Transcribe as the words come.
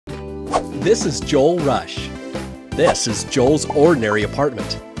This is Joel Rush. This is Joel's ordinary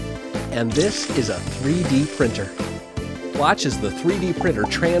apartment. And this is a 3D printer. Watch as the 3D printer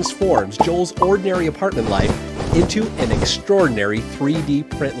transforms Joel's ordinary apartment life into an extraordinary 3D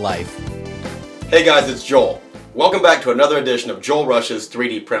print life. Hey guys, it's Joel. Welcome back to another edition of Joel Rush's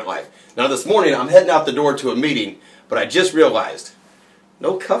 3D Print Life. Now this morning I'm heading out the door to a meeting, but I just realized,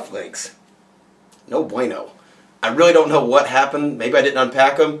 no cufflinks. No bueno. I really don't know what happened. Maybe I didn't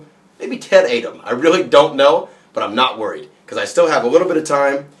unpack them. Maybe Ted ate them. I really don't know, but I'm not worried because I still have a little bit of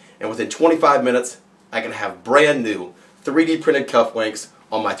time, and within 25 minutes I can have brand new 3D printed cufflinks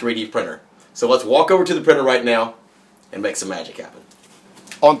on my 3D printer. So let's walk over to the printer right now and make some magic happen.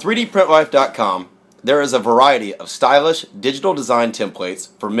 On 3dprintlife.com there is a variety of stylish digital design templates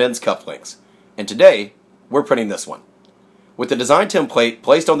for men's cufflinks, and today we're printing this one. With the design template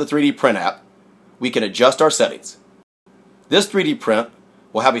placed on the 3D print app, we can adjust our settings. This 3D print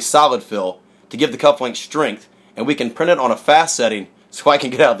will have a solid fill to give the cufflink strength, and we can print it on a fast setting so I can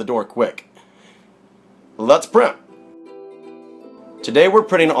get out of the door quick. Let's print. Today we're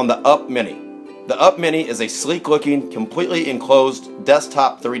printing on the Up Mini. The Up Mini is a sleek looking, completely enclosed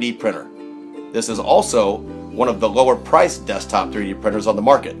desktop 3D printer. This is also one of the lower priced desktop 3D printers on the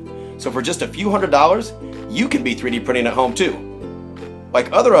market. So for just a few $100s, you can be 3D printing at home too. Like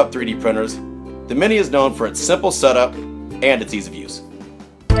other Up 3D printers, the Mini is known for its simple setup and its ease of use.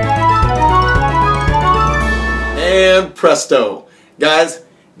 And presto! Guys,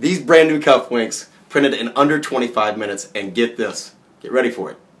 these brand new cufflinks printed in under 25 minutes, and get this, get ready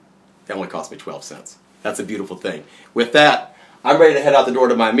for it. They only cost me 12 cents. That's a beautiful thing. With that, I'm ready to head out the door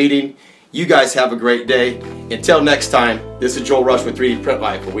to my meeting. You guys have a great day. Until next time, this is Joel Rush with 3D Print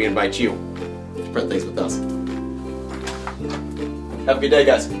Life, where we invite you to print things with us. Have a good day,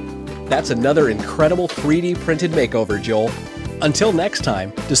 guys. That's another incredible 3D printed makeover, Joel. Until next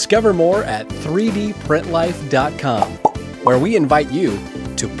time, discover more at 3dprintlife.com, where we invite you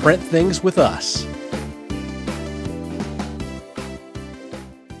to print things with us.